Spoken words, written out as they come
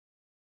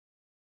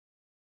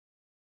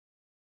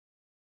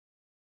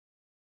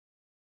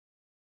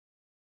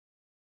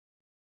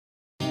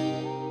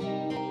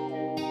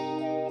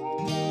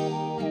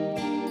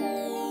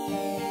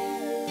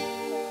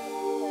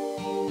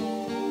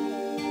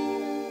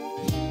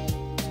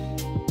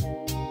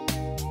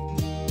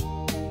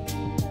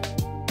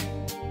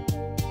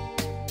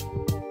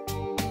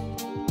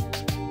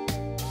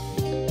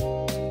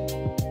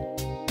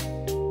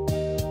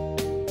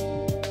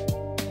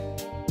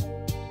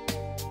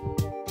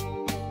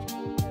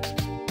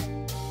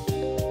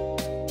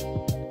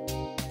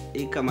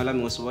Igama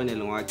lami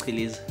nguSbonelo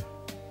Chiliza.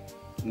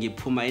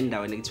 Ngiphuma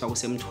endaweni ekuthiwa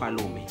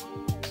kuseMtwalume.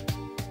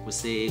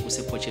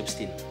 Kuse-Port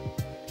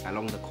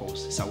along the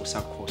coast,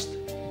 south coast.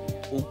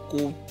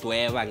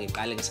 Ukudweba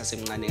ngiqale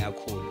ngisasemncane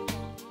kakhulu.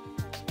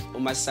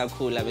 Uma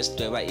sisakhula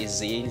besidweba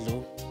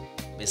izindlu,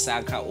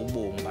 besakha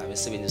ubumba,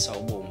 besebenzisa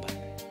ubumba.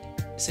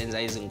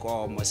 Senza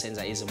izinkomo,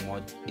 senza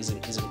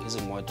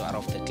izimoto out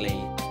of the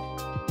clay.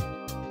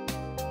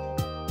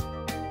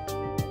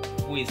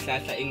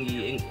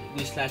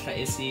 Kuyisihlahla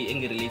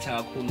engirelate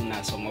kakhulu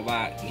naso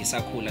ngoba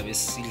ngisakhula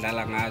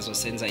besidlala ngazo,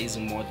 senza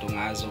izimoto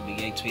ngazo,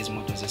 bikuyithiwa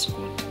izimoto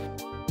zesikole.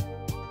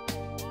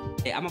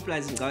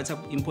 Ama-plants ngicabanga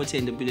ukuthi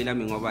important empilweni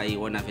yami ngoba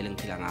yiwona vele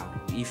ngiphila ngawo.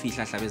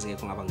 Ifihlahla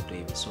bezingekho ngaba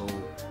ngidwebi. So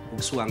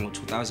ukusuka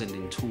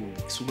ngo-2002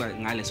 kusuka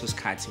ngaleso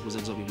sikhathi kuze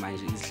kuzobe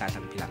manje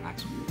izihlahla ngiphila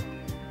ngazo.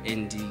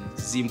 And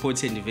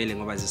zi-important vele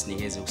ngoba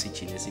zisinikeze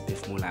oxygen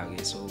esiphefumulayo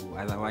ke. So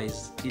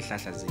otherwise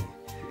izihlahla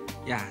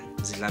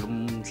zidlala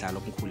umdlalo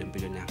omkhulu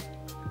empilweni yami.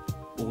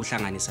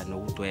 Ukuhlanganisa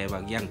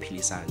nokudweba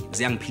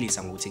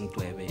ziyangiphilisa ngokuthi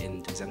ngidwebe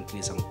and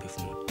ziyangiphilisa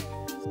ngokuphefumula.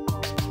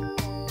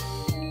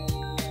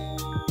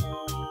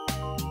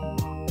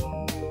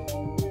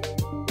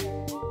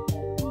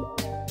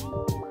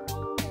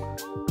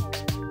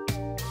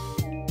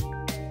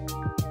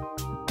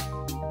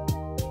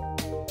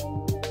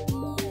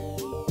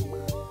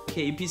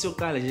 Okay, ipiece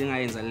yokuqala nje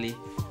engayenza le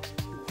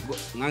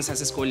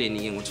ngangisasesikoleni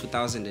ke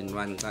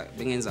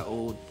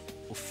ngo-2001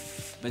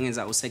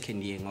 bengenza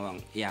u-second year ngoba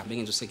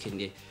bengenza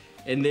u-second year,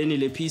 and then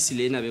le piece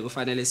lena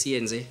bekufanele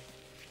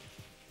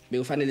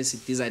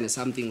si-design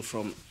something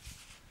for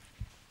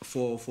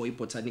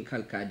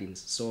botanical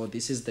gardens. So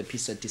this is the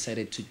piece I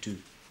decided to do,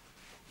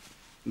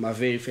 my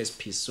very first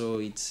piece. So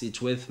it's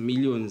worth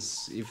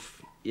millions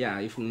if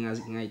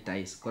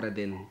ngingayidayisi kodwa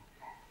then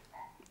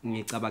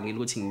ngicabangela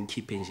ukuthi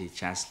ngikhiphe nje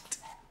just.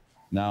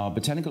 Now,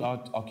 botanical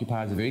art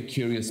occupies a very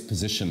curious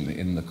position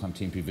in the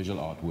contemporary visual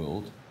art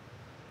world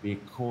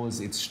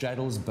because it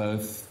straddles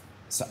both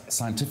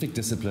scientific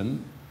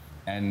discipline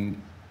and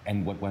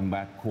what one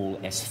might call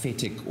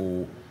aesthetic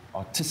or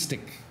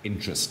artistic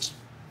interest.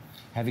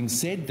 Having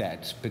said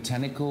that,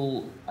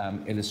 botanical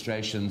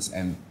illustrations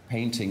and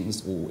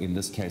paintings, or in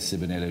this case,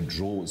 Sbonelo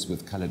draws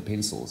with colored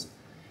pencils,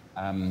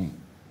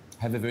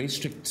 have a very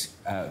strict,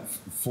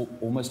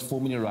 almost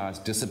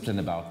formularized discipline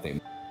about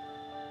them.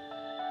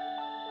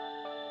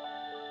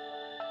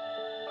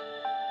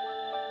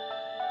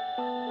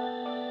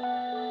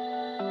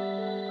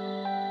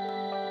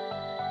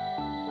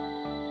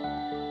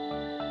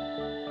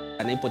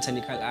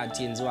 Botanical art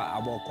yenziwa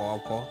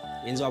abogogo,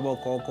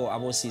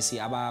 abosisi,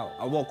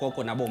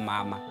 abogogo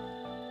nabomama.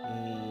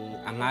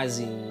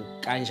 Angazi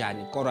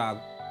kanjani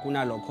kodwa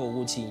kunalokho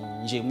ukuthi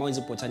nje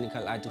mawuyenza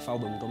botanical art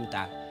ufawube umuntu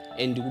omdala,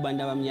 and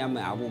kubantu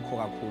abamnyama akukho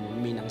kakhulu.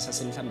 Mina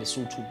ngisase mhlambe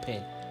su2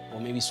 kuphela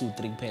or maybe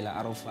su3 kuphela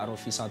out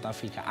of South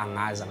Africa,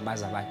 angazi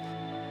angibaza abanye.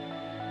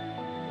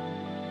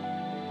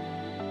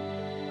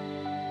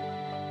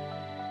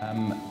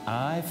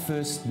 I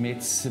first met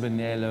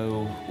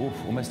Sbonelo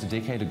almost a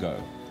decade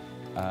ago.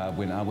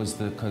 When I was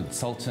the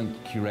consultant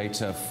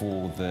curator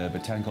for the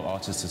Botanical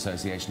Artists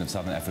Association of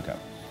Southern Africa.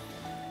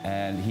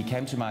 And he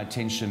came to my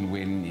attention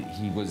when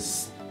he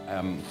was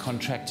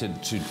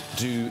contracted to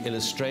do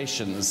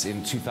illustrations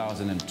in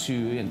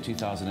 2002 and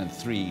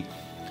 2003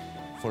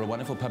 for a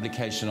wonderful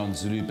publication on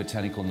Zulu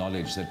botanical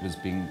knowledge that was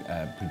being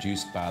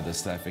produced by the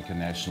South African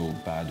National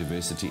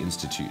Biodiversity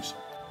Institute.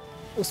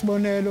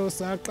 Sbonelo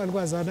saqala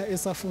kwazana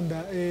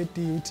esafunda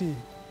e-DUT,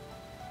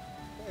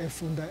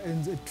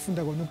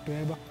 efunda kona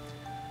ukudweba.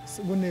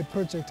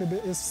 Kune-project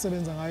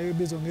esisebenza ngayo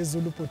ebizwa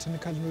nge-Zulu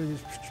Botanical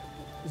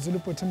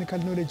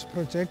Knowledge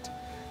Project.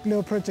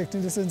 Kuleyo project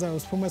into esenzayo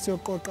siphuma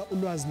siyoqoqa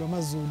ulwazi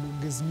lwamaZulu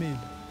ngezimila.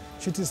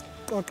 Shuthi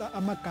siqoqa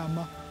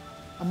amagama,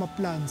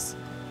 ama-plants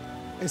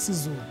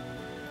esiZulu.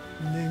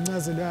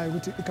 Nencazelo yayo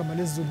ukuthi igama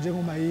lesiZulu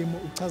njengomayimo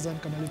uchazani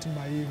igama lethi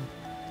mayimo.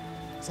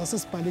 Sase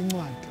sibhala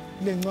incwadi.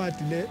 Kule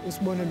ncwadi le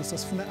uSbonelo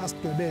sasifuna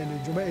asidwebele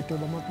njengoba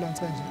edweba ama-plants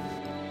kanje.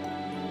 Njani?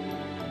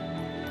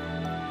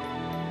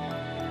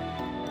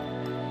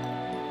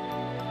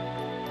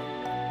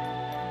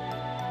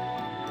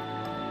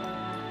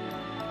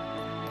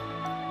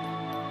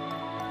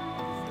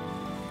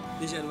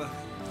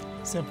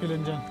 Siyaphila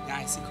njani?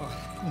 Hayi sikhona.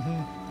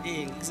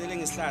 Ngizele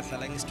ngesihlahla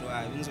la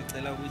ngisidwayo,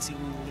 ngizocela ukuthi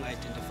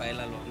ungi-identify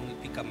la lona,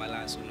 ngiphe igama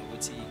laso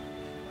nokuthi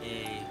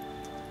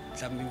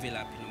mhlawumbe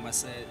imvelaphi noma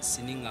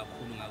siningi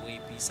kakhulu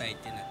ngakweyiphi iside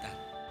eNatal.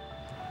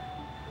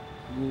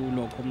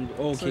 Kulokho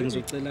okay,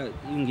 ngizocela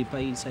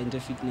ngipha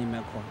i-scientific name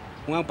yakho.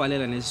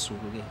 Ungabhalela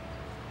nesizulu ke.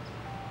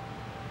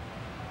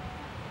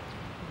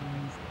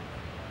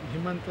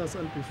 Himanthus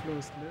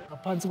albiflos le.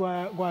 Ngaphansi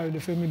kwayo le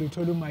family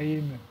uthola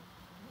umayime.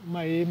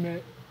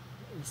 Umayime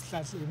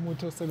isihlahla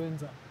umuthi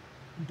osebenza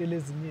into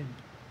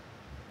lezinyenti.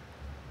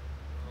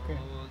 Okay.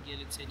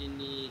 Ngiyele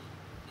kuthenini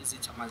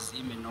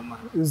izithamazime noma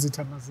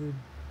izithamazime.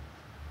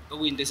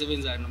 Okuyinto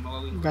esebenzayo noma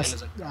kwakuyinto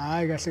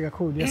hayi kahle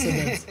kakhulu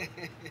yasebenza.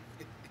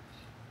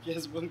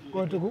 Ngiyazibongela.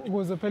 Kodwa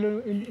ukuze phela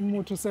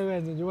umuthi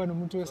usebenze njengoba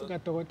nomuntu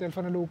wesikadokotela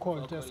fanele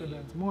ukholwe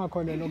yasebenza. Uma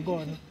ungakholelwa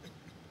ukona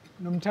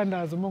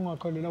nomthandazo uma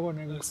ungakholelwa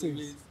kona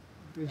ngikusiza.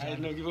 Hayi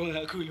no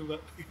ngibonga kakhulu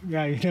baba.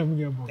 Ya yini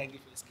ngiyabonga. Thank you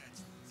for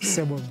isikhathi.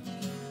 Siyabonga.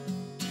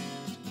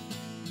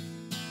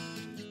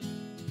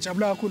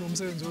 Jabula kakhulu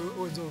umsebenzi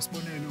owenziwa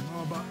uSbonelo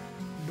ngoba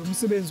lo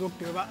msebenzi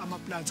wokudweba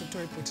ama-plants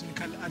ekuthiwa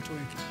i-botanical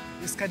artwork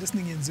isikhathi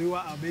esiningi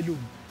yenziwa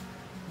abelungu.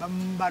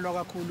 Bambalwa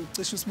kakhulu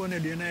cishe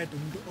uSbonelo yena yedwa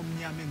umuntu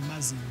omnyama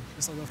engimaziyo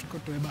eSouth Africa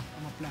odweba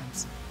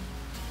ama-plants.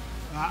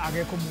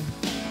 Akekho umuntu.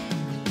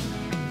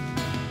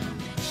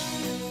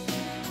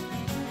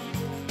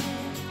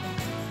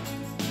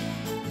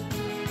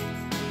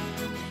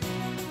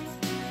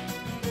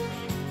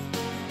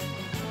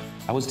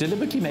 I was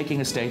deliberately making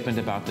a statement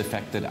about the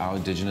fact that our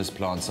indigenous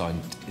plants are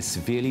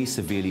severely,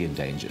 severely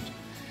endangered.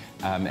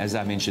 As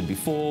I mentioned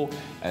before,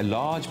 a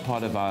large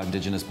part of our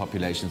indigenous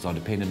populations are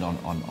dependent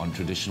on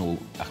traditional,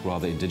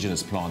 rather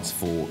indigenous plants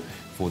for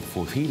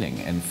healing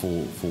and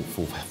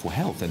for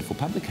health and for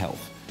public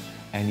health.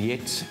 And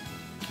yet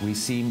we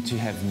seem to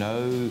have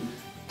no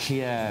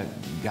clear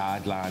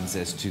guidelines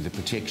as to the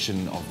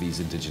protection of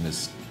these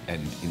indigenous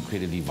and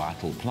incredibly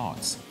vital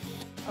plants.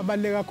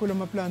 Abaluleke kakhulu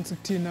ama-plants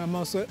kuthina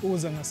mase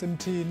uza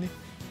ngasemthini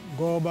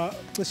ngoba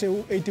cishe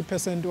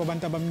u-80%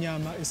 wabantu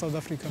abamnyama eSouth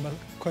Africa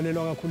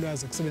bakholelwa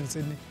kakhulukazi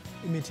ekusebenziseni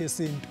imithi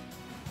yesintu.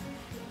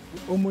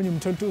 Omunye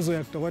umthola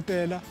uzoya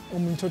kudokotela,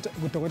 omunye uthola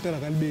kudokotela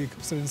kalibeki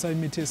usebenzisa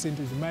imithi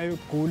yesintu nje maye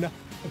ugula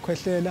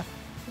ekhwehlela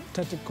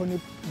uthathe khona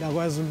la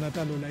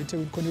KwaZulu-Natal la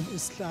eThekwini khona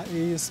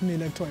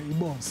isimila ekuthiwa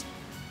iboza.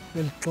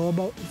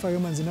 Leligxoba ufake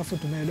emanzini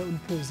afudumele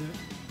uliphuze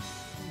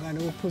ngale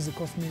kokuphuza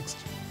i-cough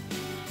mixture.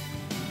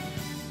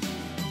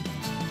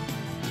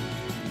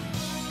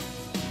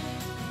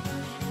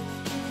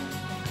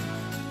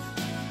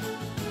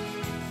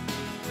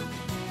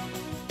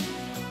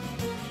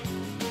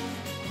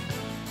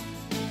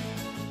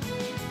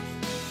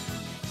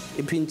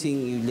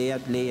 Printing, you lay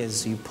out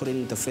layers, you put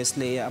in the first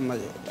layer,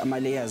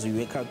 layers, you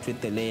work out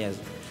with the layers.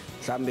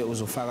 Mhlambe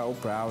uzofaka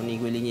u-brown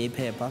kwelinye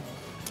iphepha,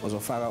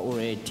 uzofaka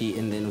u-red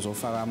and then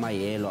uzofaka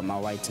ama-yellow,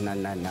 ama-white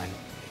nani.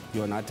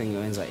 Yona ade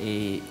ngiyenza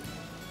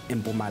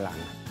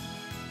eMpumalanga.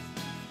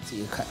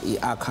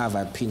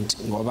 I-archival print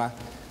ngoba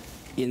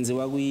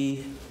yenziwa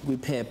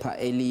kwiphepha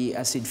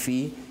eli-acid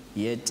free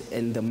yet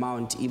and the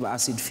mount iba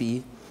acid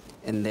free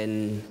and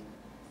then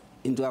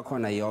into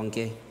yakhona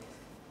yonke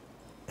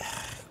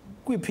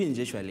kwiphini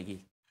nje ejwayelekile.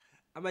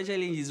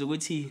 Ama-challenges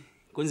ukuthi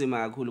kunzima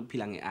kakhulu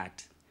ukuphila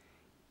nge-art.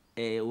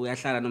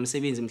 Uyahlala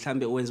nomsebenzi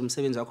mhlambe uwenza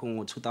umsebenzi wakho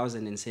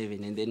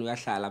ngo-2007 and then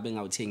uyahlala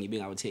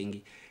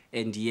bengawuthengi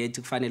and yet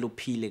kufanele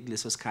uphile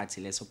kuleso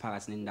sikhathi leso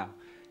phakathi nendawo.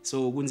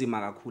 So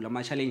kunzima kakhulu.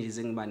 Ama-challenges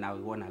engiba nawo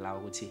iwona lawo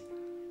ukuthi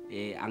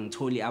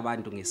angitholi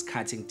abantu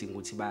ngesikhathi ngidinga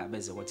ukuthi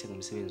beze kothenga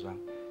umsebenzi wami.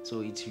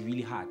 So it's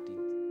really hard.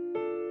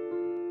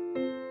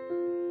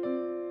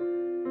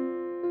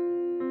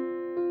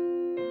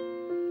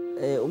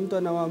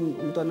 Umntwana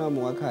wami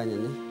wakhanya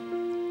ne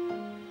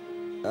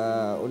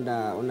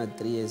una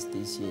 3 years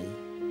this year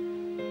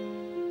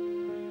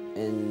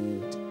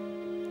and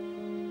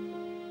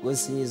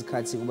kwesinye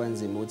isikhathi kuba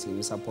nzima ukuthi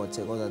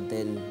ngimsupporte kodwa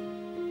then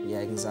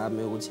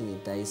ngiyangizame ukuthi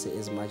ngidayise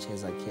as much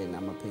as I can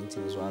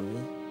ama-paintings wami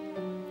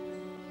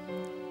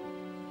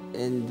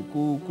and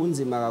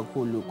kunzima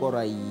kakhulu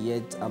kodwa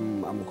yet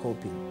I'm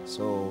coping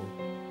so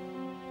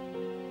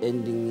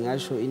and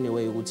ngingasho in a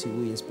way ukuthi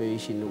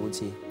ku-inspiration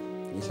ukuthi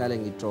ngihlale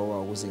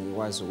ngidrawa ukuze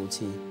ngikwazi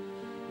ukuthi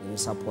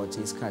ngimsupport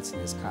isikhathi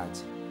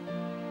nesikhathi.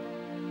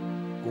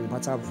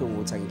 Kungiphatha kabuhlungu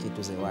ukuthi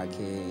angikhiduze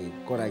kwakhe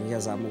kodwa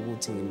ngiyazama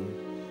ukuthi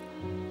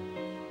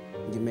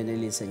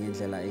ngimelelise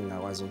ngendlela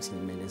engakwazi ukuthi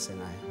ngimelelise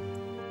ngayo.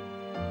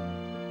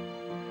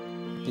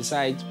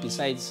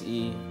 Besides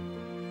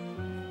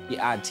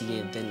i-art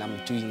then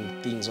I'm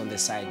doing things on the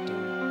side too.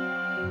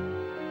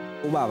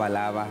 Ubaba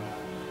laba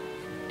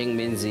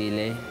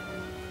engimenzile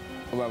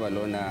ubaba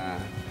lona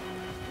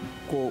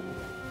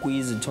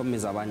kuyizithombe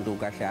zabantu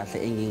kahle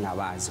kahle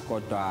engingabazi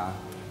kodwa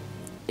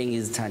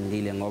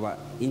engizithandile ngoba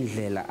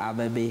indlela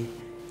ababe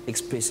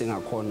express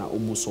ngakhona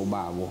ubuso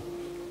babo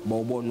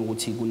bawubona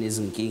ukuthi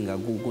kunezinkinga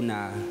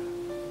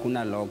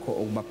kunalokho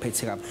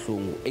okubaphethe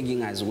kabuhlungu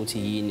engingazi ukuthi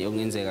yini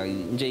okungenzeka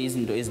nje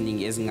izinto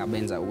eziningi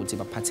ezingabenza ukuthi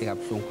baphathe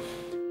kabuhlungu.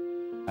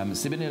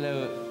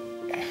 Sbonelo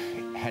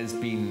has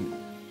been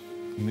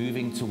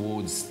moving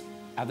towards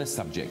other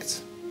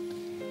subjects,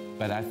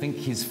 but I think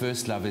his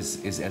first love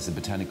is as a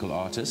botanical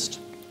artist.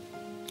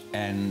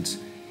 And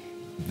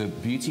the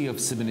beauty of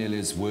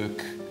Sbonelo's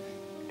work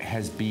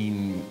has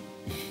been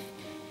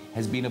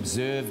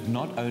observed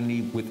not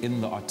only within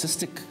the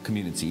artistic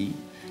community,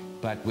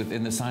 but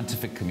within the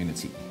scientific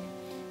community.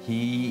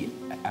 He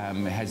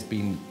has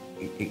been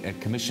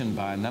commissioned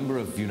by a number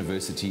of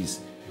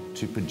universities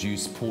to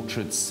produce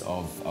portraits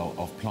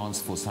of plants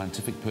for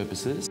scientific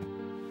purposes.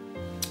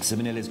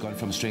 Sbonelo has gone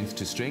from strength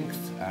to strength.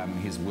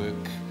 His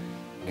work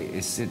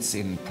sits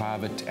in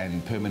private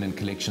and permanent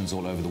collections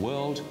all over the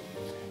world.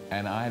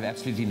 And I have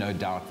absolutely no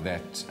doubt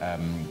that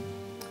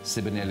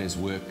Sbonelo's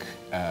work,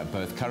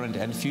 both current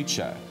and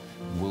future,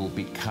 will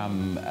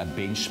become a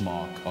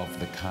benchmark of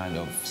the kind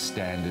of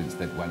standards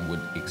that one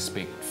would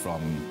expect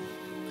from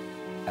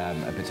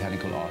a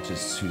botanical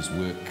artist whose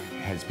work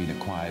has been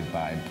acquired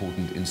by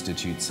important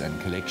institutes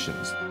and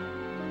collections.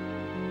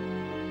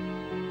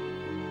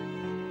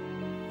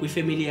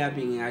 Kwifamily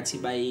yami ngathi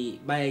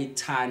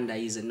bayayithanda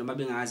ize noma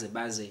bengaze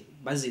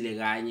bazile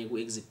kanye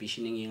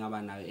ku-exhibition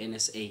engingaba nayo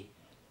NSA.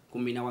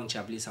 Kumina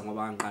kwangijabulisa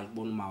ngoba ngiqala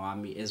ukubona uma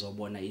wami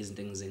ezobona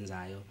izinto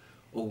engizenzayo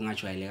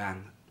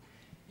okungajwayelekanga.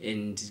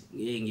 And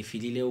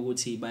ngifilile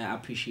ukuthi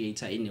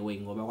baya-appreciate in a way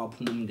ngoba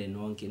kwaphuma umndeni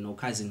wonke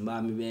no-cousin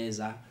bami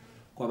beza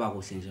kwaba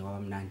kuhle nje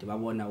kwabamnandi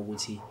babona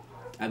ukuthi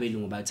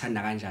abelungu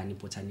bathanda kanjani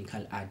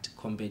botanical art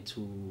compared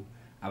to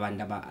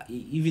abantu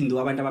even though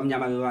abantu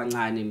abamnyama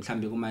bebancane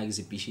mhlambe kuma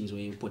exhibitions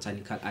we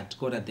botanical art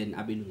kodwa then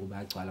abelungu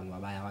bayagcwala ngoba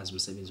bayawazi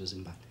umsebenzi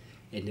wezimbali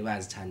and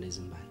bayazithanda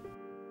izimbali.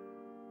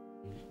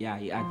 Yeah,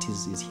 the art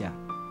is here.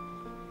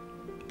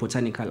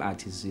 Botanical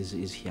art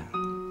is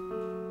here.